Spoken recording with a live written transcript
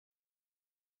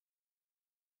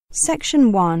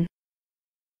Section 1.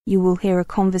 You will hear a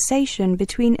conversation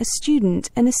between a student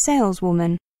and a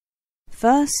saleswoman.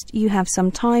 First, you have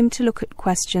some time to look at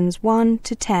questions 1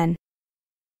 to 10.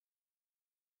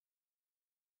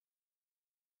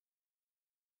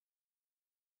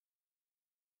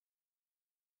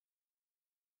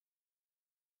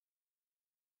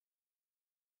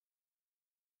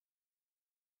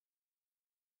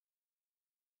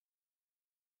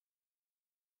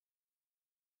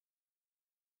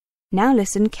 Now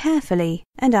listen carefully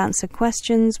and answer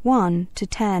questions 1 to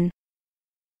 10.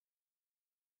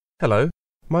 Hello,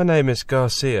 my name is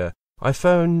Garcia. I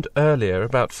phoned earlier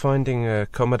about finding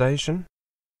accommodation.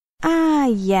 Ah,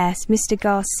 yes, Mr.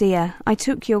 Garcia, I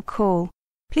took your call.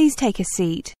 Please take a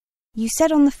seat. You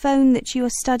said on the phone that you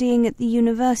are studying at the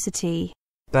university.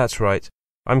 That's right.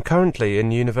 I'm currently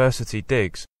in University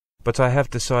Digs, but I have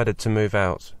decided to move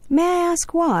out. May I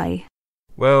ask why?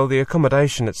 Well, the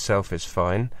accommodation itself is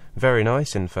fine, very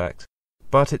nice in fact,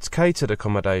 but it's catered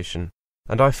accommodation,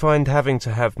 and I find having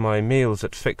to have my meals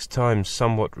at fixed times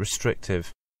somewhat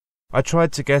restrictive. I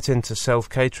tried to get into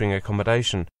self-catering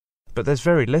accommodation, but there's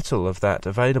very little of that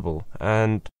available,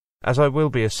 and as I will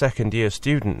be a second-year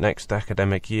student next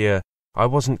academic year, I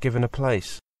wasn't given a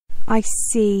place. I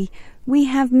see. We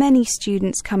have many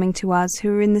students coming to us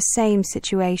who are in the same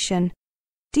situation.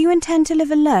 Do you intend to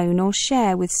live alone or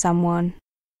share with someone?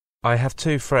 I have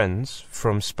 2 friends,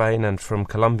 from Spain and from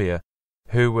Colombia,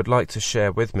 who would like to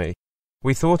share with me.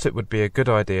 We thought it would be a good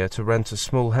idea to rent a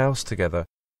small house together.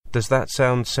 Does that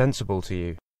sound sensible to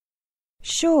you?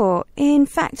 Sure. In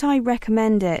fact, I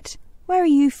recommend it. Where are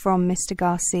you from, Mr.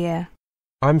 Garcia?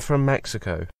 I'm from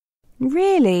Mexico.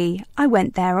 Really? I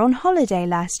went there on holiday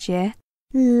last year.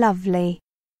 Lovely.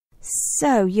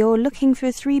 So, you're looking for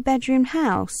a 3-bedroom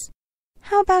house?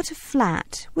 How about a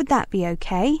flat? Would that be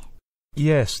okay?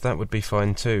 Yes, that would be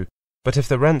fine too. But if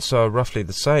the rents are roughly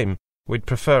the same, we'd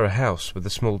prefer a house with a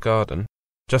small garden,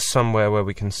 just somewhere where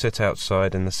we can sit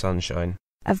outside in the sunshine.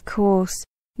 Of course.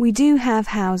 We do have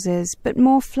houses, but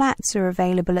more flats are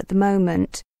available at the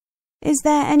moment. Is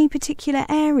there any particular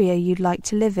area you'd like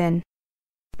to live in?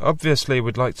 Obviously,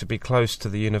 we'd like to be close to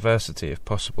the university if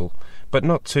possible, but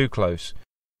not too close.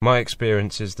 My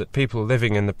experience is that people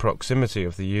living in the proximity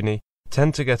of the uni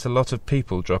tend to get a lot of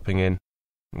people dropping in.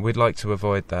 We'd like to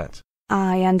avoid that.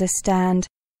 I understand.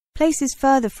 Places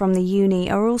further from the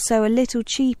uni are also a little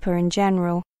cheaper in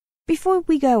general. Before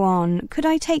we go on, could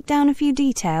I take down a few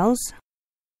details?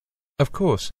 Of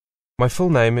course. My full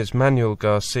name is Manuel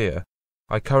Garcia.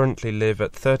 I currently live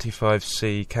at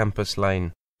 35C Campus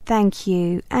Lane. Thank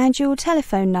you. And your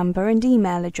telephone number and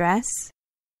email address?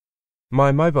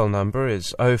 My mobile number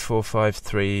is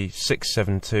 0453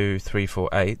 672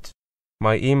 348.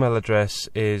 My email address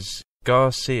is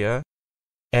garcianuk@email.uk.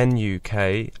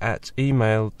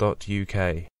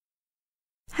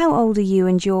 How old are you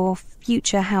and your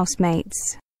future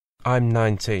housemates? I'm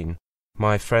 19.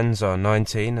 My friends are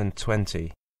 19 and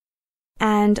 20.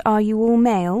 And are you all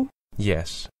male?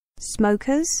 Yes.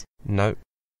 Smokers? No.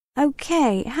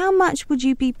 Okay, how much would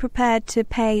you be prepared to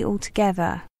pay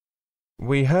altogether?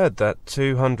 We heard that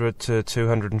 £200 to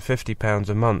 £250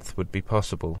 a month would be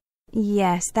possible.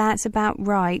 Yes, that's about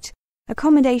right.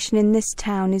 Accommodation in this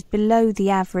town is below the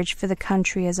average for the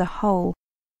country as a whole.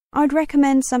 I'd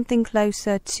recommend something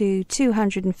closer to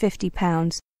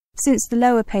 £250, since the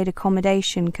lower paid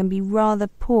accommodation can be rather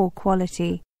poor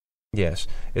quality. Yes,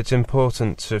 it's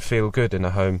important to feel good in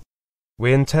a home.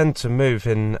 We intend to move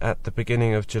in at the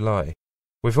beginning of July.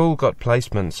 We've all got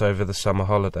placements over the summer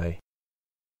holiday.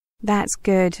 That's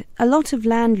good. A lot of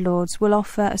landlords will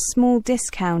offer a small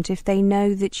discount if they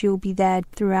know that you'll be there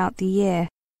throughout the year.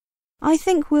 I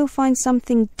think we'll find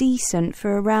something decent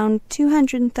for around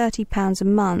 £230 a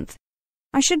month.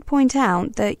 I should point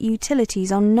out that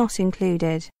utilities are not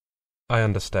included. I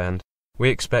understand. We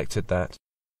expected that.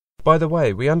 By the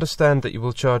way, we understand that you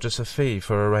will charge us a fee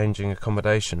for arranging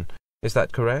accommodation. Is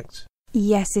that correct?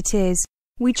 Yes, it is.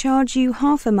 We charge you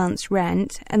half a month's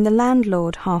rent and the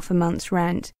landlord half a month's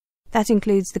rent. That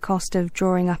includes the cost of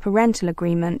drawing up a rental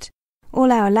agreement.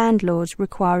 All our landlords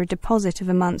require a deposit of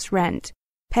a month's rent,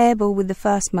 payable with the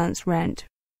first month's rent,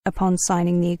 upon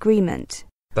signing the agreement.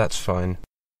 That's fine.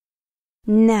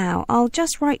 Now, I'll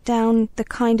just write down the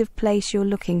kind of place you're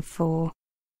looking for.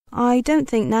 I don't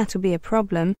think that'll be a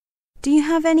problem. Do you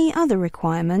have any other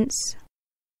requirements?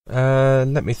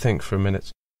 Let me think for a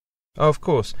minute. Oh, of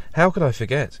course. How could I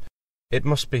forget? It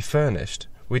must be furnished.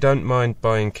 We don't mind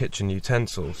buying kitchen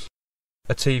utensils.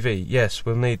 A TV, yes,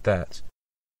 we'll need that.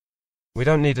 We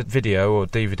don't need a video or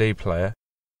DVD player.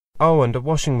 Oh, and a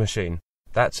washing machine.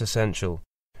 That's essential,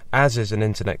 as is an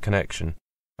internet connection.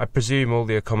 I presume all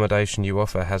the accommodation you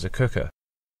offer has a cooker.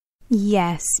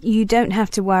 Yes, you don't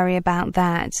have to worry about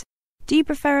that. Do you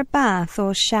prefer a bath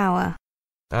or shower?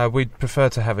 We'd prefer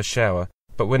to have a shower,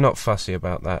 but we're not fussy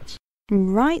about that.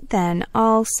 Right then,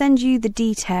 I'll send you the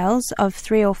details of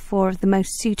 3 or 4 of the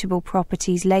most suitable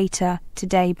properties later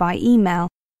today by email.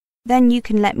 Then you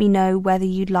can let me know whether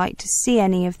you'd like to see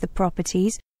any of the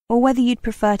properties or whether you'd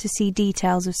prefer to see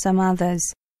details of some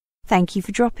others. Thank you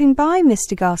for dropping by,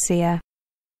 Mr. Garcia.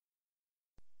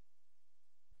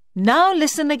 Now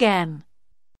listen again.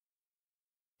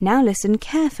 Now listen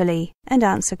carefully and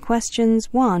answer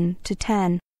questions 1 to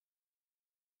 10.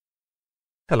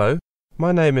 Hello,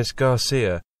 my name is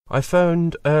Garcia. I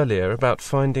phoned earlier about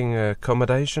finding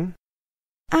accommodation.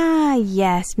 Ah,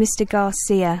 yes, Mr.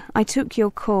 Garcia, I took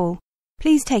your call.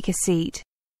 Please take a seat.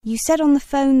 You said on the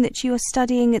phone that you are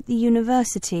studying at the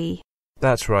university.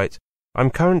 That's right.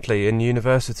 I'm currently in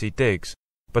university digs,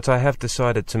 but I have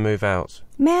decided to move out.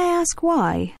 May I ask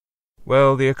why?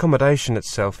 Well, the accommodation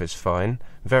itself is fine,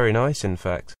 very nice in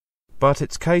fact, but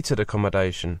it's catered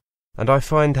accommodation, and I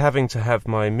find having to have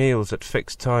my meals at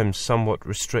fixed times somewhat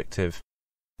restrictive.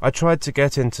 I tried to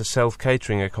get into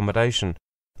self-catering accommodation,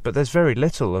 but there's very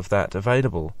little of that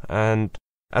available, and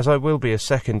as I will be a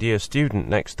second-year student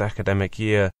next academic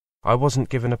year, I wasn't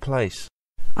given a place.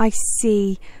 I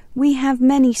see. We have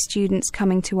many students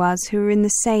coming to us who are in the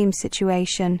same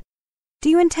situation. Do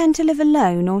you intend to live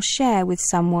alone or share with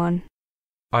someone?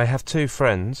 I have 2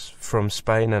 friends, from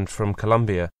Spain and from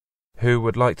Colombia, who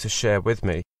would like to share with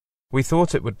me. We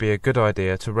thought it would be a good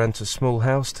idea to rent a small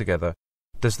house together.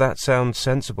 Does that sound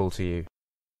sensible to you?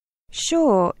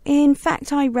 Sure. In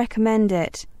fact, I recommend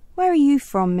it. Where are you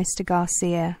from, Mr.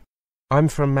 Garcia? I'm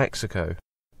from Mexico.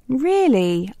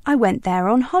 Really? I went there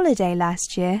on holiday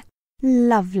last year.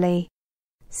 Lovely.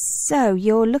 So,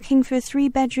 you're looking for a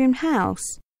 3-bedroom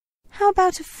house? How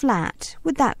about a flat?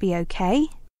 Would that be okay?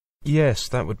 Yes,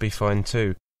 that would be fine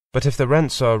too. But if the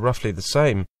rents are roughly the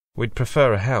same, we'd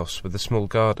prefer a house with a small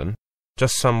garden,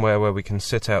 just somewhere where we can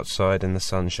sit outside in the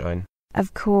sunshine.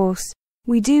 Of course.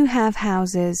 We do have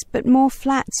houses, but more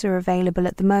flats are available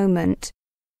at the moment.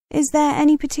 Is there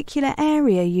any particular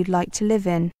area you'd like to live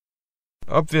in?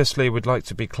 Obviously, we'd like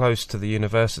to be close to the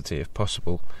university if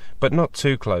possible, but not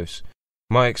too close.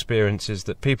 My experience is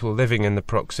that people living in the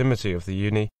proximity of the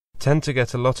uni tend to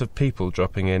get a lot of people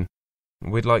dropping in.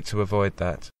 We'd like to avoid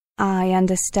that. I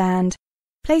understand.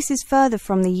 Places further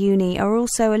from the uni are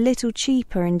also a little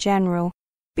cheaper in general.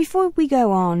 Before we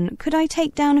go on, could I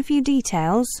take down a few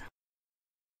details?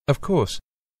 Of course.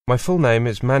 My full name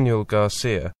is Manuel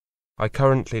Garcia. I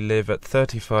currently live at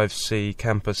 35C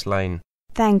Campus Lane.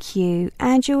 Thank you.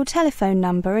 And your telephone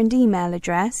number and email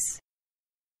address?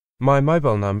 My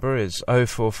mobile number is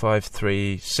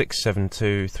 0453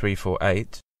 672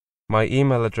 348. My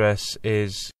email address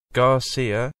is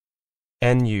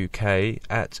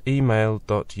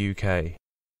garcianuk@email.uk.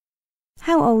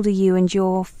 How old are you and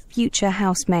your future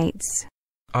housemates?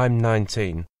 I'm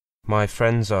 19. My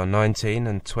friends are 19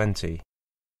 and 20.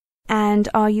 And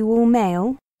are you all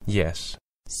male? Yes.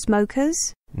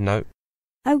 Smokers? No.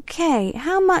 Okay,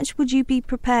 how much would you be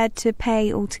prepared to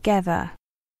pay altogether?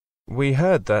 We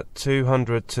heard that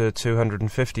 £200 to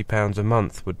 £250 a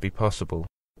month would be possible.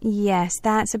 Yes,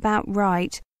 that's about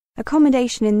right.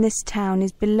 Accommodation in this town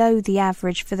is below the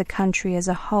average for the country as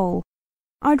a whole.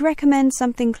 I'd recommend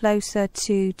something closer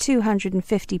to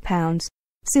 £250,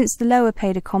 since the lower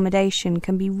paid accommodation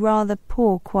can be rather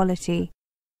poor quality.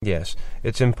 Yes,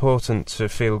 it's important to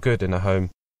feel good in a home.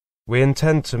 We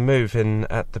intend to move in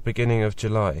at the beginning of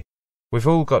July. We've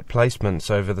all got placements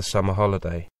over the summer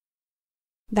holiday.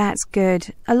 That's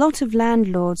good. A lot of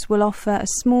landlords will offer a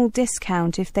small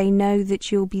discount if they know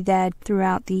that you'll be there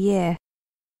throughout the year.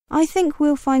 I think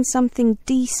we'll find something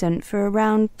decent for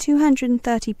around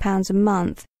 £230 a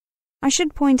month. I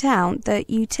should point out that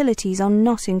utilities are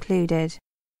not included.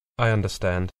 I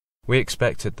understand. We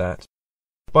expected that.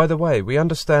 By the way, we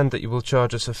understand that you will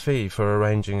charge us a fee for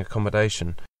arranging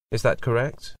accommodation. Is that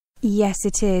correct? Yes,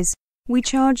 it is. We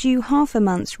charge you half a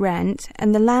month's rent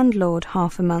and the landlord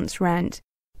half a month's rent.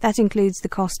 That includes the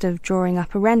cost of drawing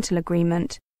up a rental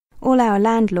agreement. All our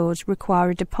landlords require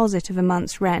a deposit of a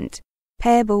month's rent,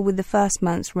 payable with the first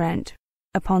month's rent,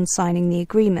 upon signing the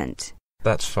agreement.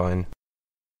 That's fine.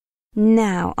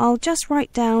 Now, I'll just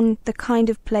write down the kind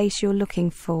of place you're looking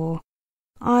for.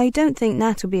 I don't think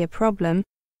that'll be a problem.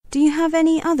 Do you have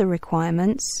any other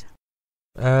requirements?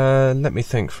 Let me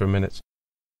think for a minute.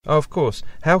 Oh, of course.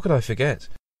 How could I forget?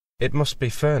 It must be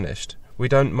furnished. We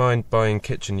don't mind buying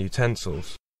kitchen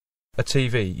utensils. A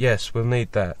TV, yes, we'll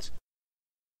need that.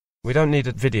 We don't need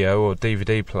a video or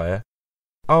DVD player.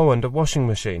 Oh, and a washing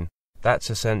machine. That's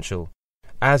essential,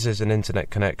 as is an internet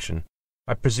connection.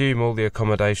 I presume all the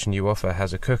accommodation you offer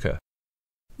has a cooker.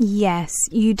 Yes,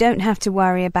 you don't have to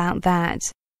worry about that.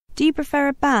 Do you prefer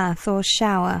a bath or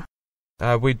shower?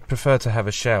 We'd prefer to have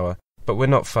a shower, but we're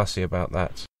not fussy about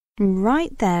that.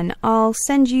 Right then, I'll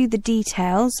send you the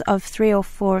details of 3 or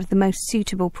 4 of the most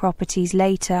suitable properties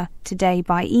later today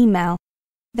by email.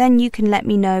 Then you can let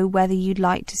me know whether you'd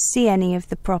like to see any of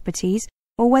the properties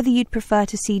or whether you'd prefer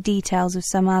to see details of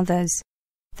some others.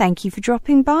 Thank you for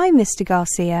dropping by, Mr.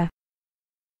 Garcia.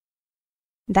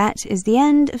 That is the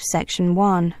end of section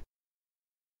 1.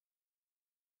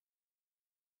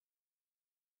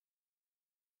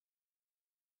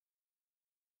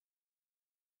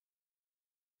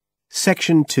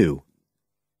 Section 2.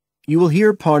 You will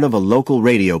hear part of a local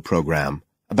radio program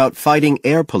about fighting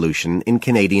air pollution in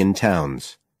Canadian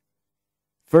towns.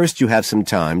 First, you have some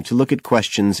time to look at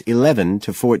questions 11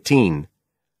 to 14.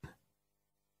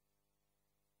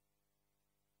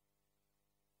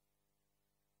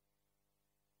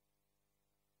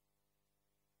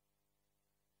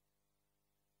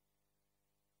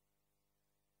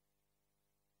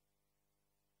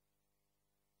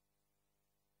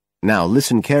 Now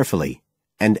listen carefully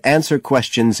and answer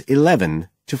questions 11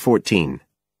 to 14.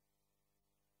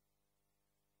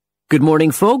 Good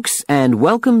morning, folks, and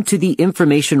welcome to the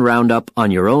information roundup on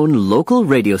your own local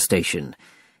radio station.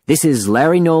 This is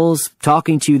Larry Knowles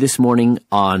talking to you this morning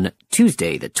on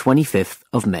Tuesday, the 25th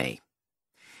of May.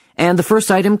 And the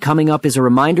first item coming up is a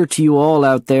reminder to you all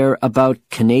out there about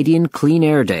Canadian Clean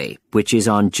Air Day, which is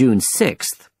on June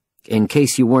 6th. In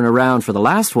case you weren't around for the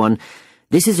last one,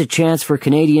 this is a chance for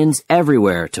Canadians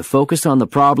everywhere to focus on the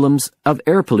problems of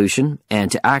air pollution and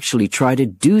to actually try to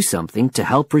do something to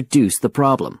help reduce the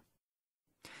problem.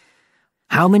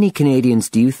 How many Canadians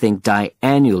do you think die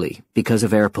annually because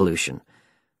of air pollution?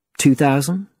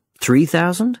 2,000?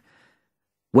 3,000?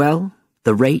 Well,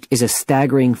 the rate is a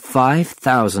staggering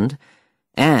 5,000,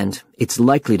 and it's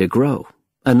likely to grow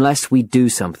unless we do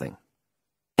something.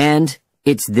 And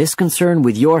it's this concern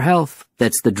with your health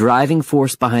that's the driving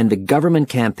force behind the government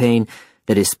campaign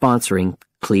that is sponsoring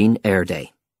Clean Air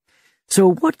Day.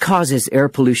 So what causes air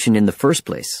pollution in the first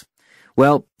place?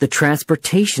 Well, the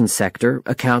transportation sector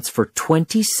accounts for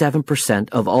 27%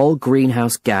 of all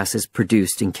greenhouse gases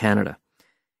produced in Canada.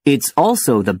 It's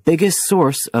also the biggest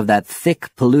source of that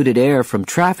thick, polluted air from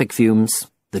traffic fumes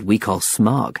that we call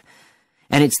smog.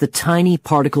 And it's the tiny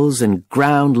particles and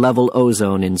ground-level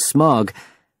ozone in smog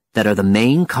that are the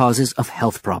main causes of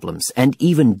health problems and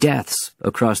even deaths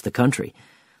across the country.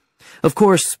 Of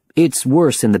course, it's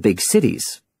worse in the big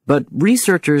cities, but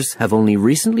researchers have only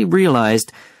recently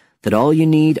realized that all you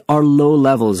need are low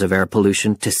levels of air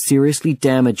pollution to seriously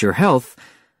damage your health,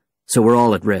 so we're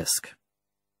all at risk.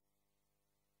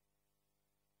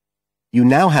 You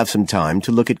now have some time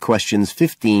to look at questions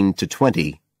 15 to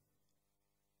 20.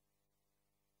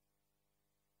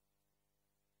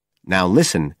 Now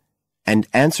listen and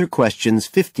answer questions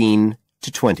 15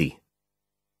 to 20.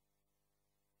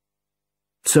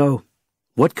 So,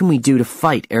 what can we do to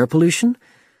fight air pollution?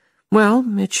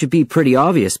 Well, it should be pretty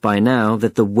obvious by now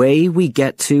that the way we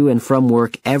get to and from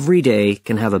work every day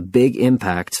can have a big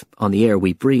impact on the air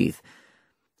we breathe.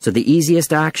 So the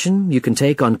easiest action you can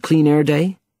take on Clean Air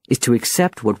Day is to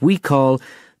accept what we call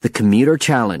the commuter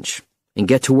challenge and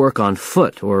get to work on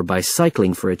foot or by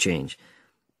cycling for a change.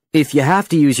 If you have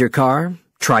to use your car,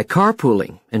 try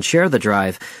carpooling and share the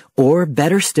drive, or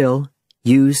better still,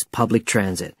 use public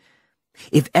transit.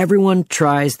 If everyone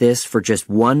tries this for just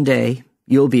one day,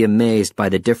 you'll be amazed by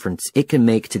the difference it can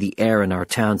make to the air in our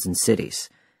towns and cities.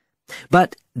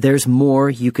 But there's more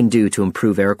you can do to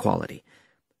improve air quality.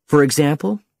 For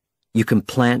example, you can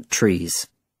plant trees.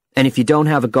 And if you don't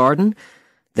have a garden,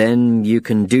 then you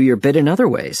can do your bit in other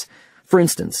ways. For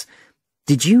instance,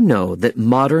 did you know that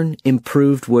modern,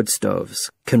 improved wood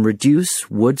stoves can reduce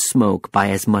wood smoke by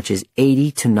as much as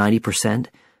 80 to 90%?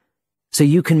 So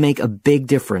you can make a big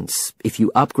difference if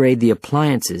you upgrade the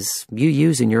appliances you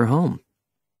use in your home.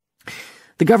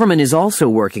 The government is also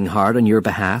working hard on your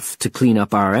behalf to clean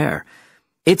up our air.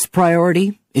 Its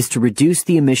priority is to reduce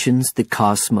the emissions that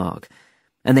cause smog,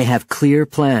 and they have clear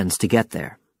plans to get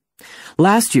there.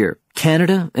 Last year,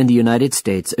 Canada and the United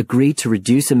States agreed to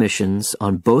reduce emissions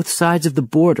on both sides of the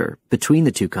border between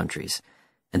the two countries,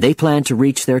 and they plan to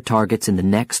reach their targets in the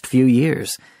next few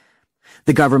years.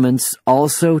 The government's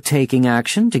also taking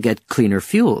action to get cleaner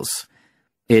fuels.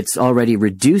 It's already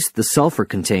reduced the sulfur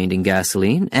contained in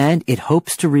gasoline, and it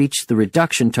hopes to reach the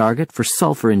reduction target for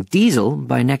sulfur in diesel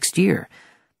by next year.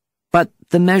 But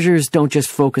the measures don't just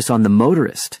focus on the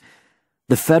motorist.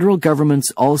 the federal government's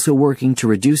also working to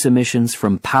reduce emissions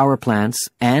from power plants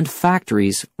and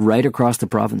factories right across the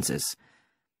provinces.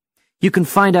 You can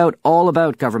find out all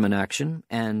about government action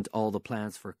and all the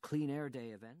plans for Clean Air Day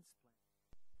events.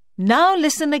 Now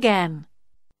listen again.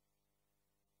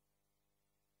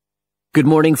 Good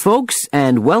morning, folks,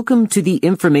 and welcome to the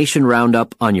Information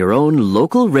Roundup on your own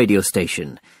local radio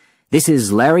station. This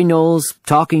is Larry Knowles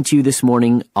talking to you this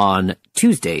morning on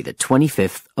Tuesday, the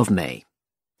 25th of May.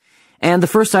 And the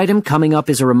first item coming up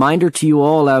is a reminder to you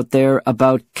all out there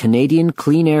about Canadian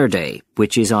Clean Air Day,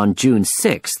 which is on June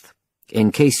 6th.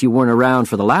 In case you weren't around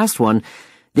for the last one,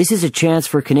 this is a chance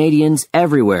for Canadians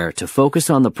everywhere to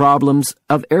focus on the problems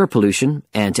of air pollution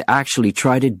and to actually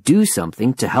try to do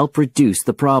something to help reduce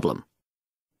the problem.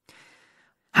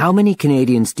 How many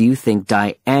Canadians do you think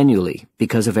die annually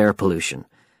because of air pollution?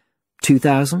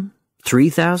 2,000?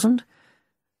 3,000?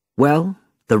 Well,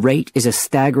 the rate is a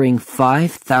staggering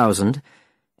 5,000,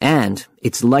 and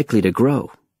it's likely to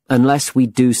grow unless we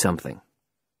do something.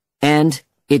 And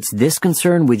it's this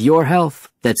concern with your health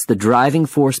that's the driving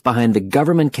force behind the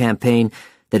government campaign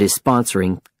that is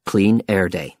sponsoring Clean Air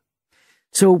Day.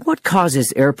 So what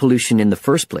causes air pollution in the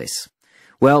first place?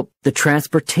 Well, the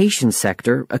transportation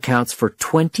sector accounts for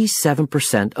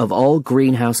 27% of all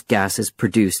greenhouse gases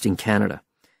produced in Canada.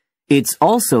 It's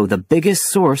also the biggest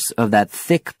source of that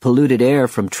thick, polluted air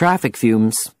from traffic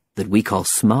fumes that we call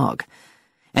smog.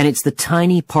 And it's the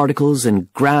tiny particles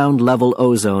and ground-level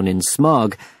ozone in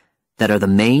smog that are the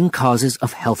main causes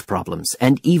of health problems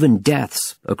and even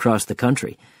deaths across the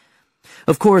country.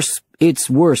 Of course, it's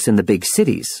worse in the big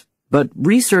cities, but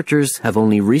researchers have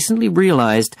only recently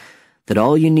realized that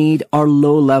all you need are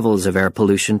low levels of air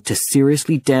pollution to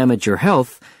seriously damage your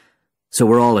health, so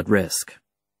we're all at risk.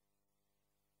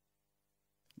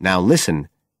 Now listen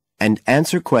and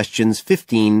answer questions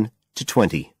 15 to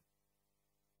 20.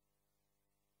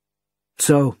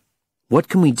 So, what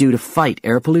can we do to fight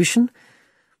air pollution?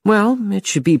 Well, it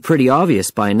should be pretty obvious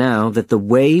by now that the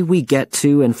way we get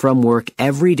to and from work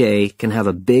every day can have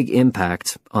a big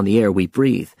impact on the air we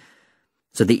breathe.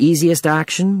 So the easiest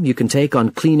action you can take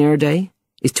on Clean Air Day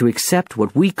is to accept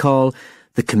what we call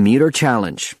the commuter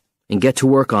challenge and get to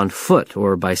work on foot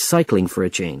or by cycling for a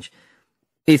change.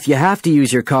 If you have to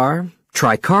use your car,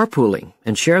 try carpooling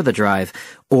and share the drive,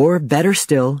 or better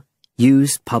still,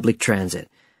 use public transit.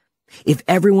 If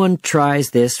everyone tries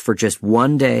this for just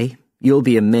one day, you'll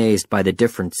be amazed by the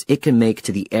difference it can make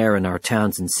to the air in our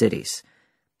towns and cities.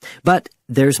 But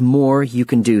there's more you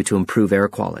can do to improve air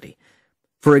quality.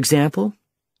 For example,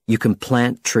 you can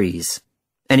plant trees.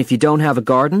 And if you don't have a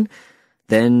garden,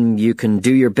 then you can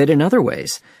do your bit in other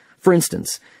ways. For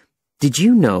instance, did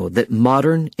you know that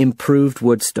modern, improved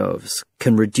wood stoves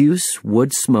can reduce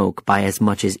wood smoke by as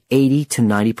much as 80 to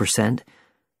 90%?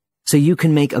 So you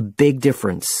can make a big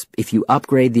difference if you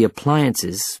upgrade the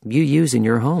appliances you use in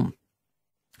your home.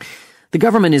 The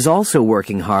government is also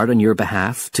working hard on your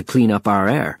behalf to clean up our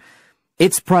air.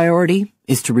 Its priority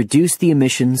is to reduce the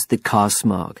emissions that cause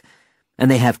smog,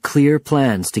 and they have clear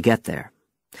plans to get there.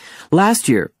 Last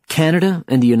year, Canada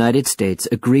and the United States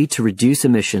agreed to reduce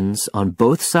emissions on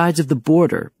both sides of the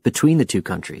border between the two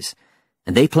countries,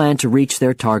 and they plan to reach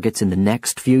their targets in the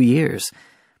next few years.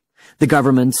 The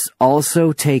government's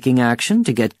also taking action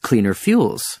to get cleaner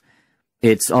fuels.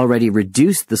 It's already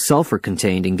reduced the sulfur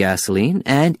contained in gasoline,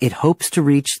 and it hopes to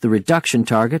reach the reduction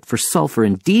target for sulfur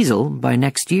in diesel by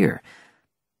next year.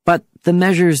 But the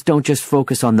measures don't just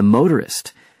focus on the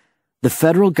motorist. The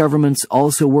federal government's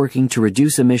also working to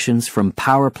reduce emissions from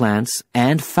power plants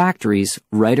and factories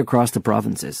right across the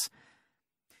provinces.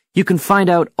 You can find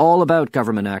out all about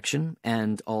government action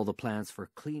and all the plans for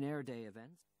Clean Air Day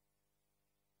events.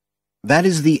 That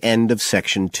is the end of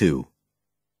Section 2.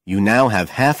 You now have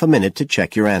half a minute to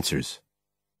check your answers.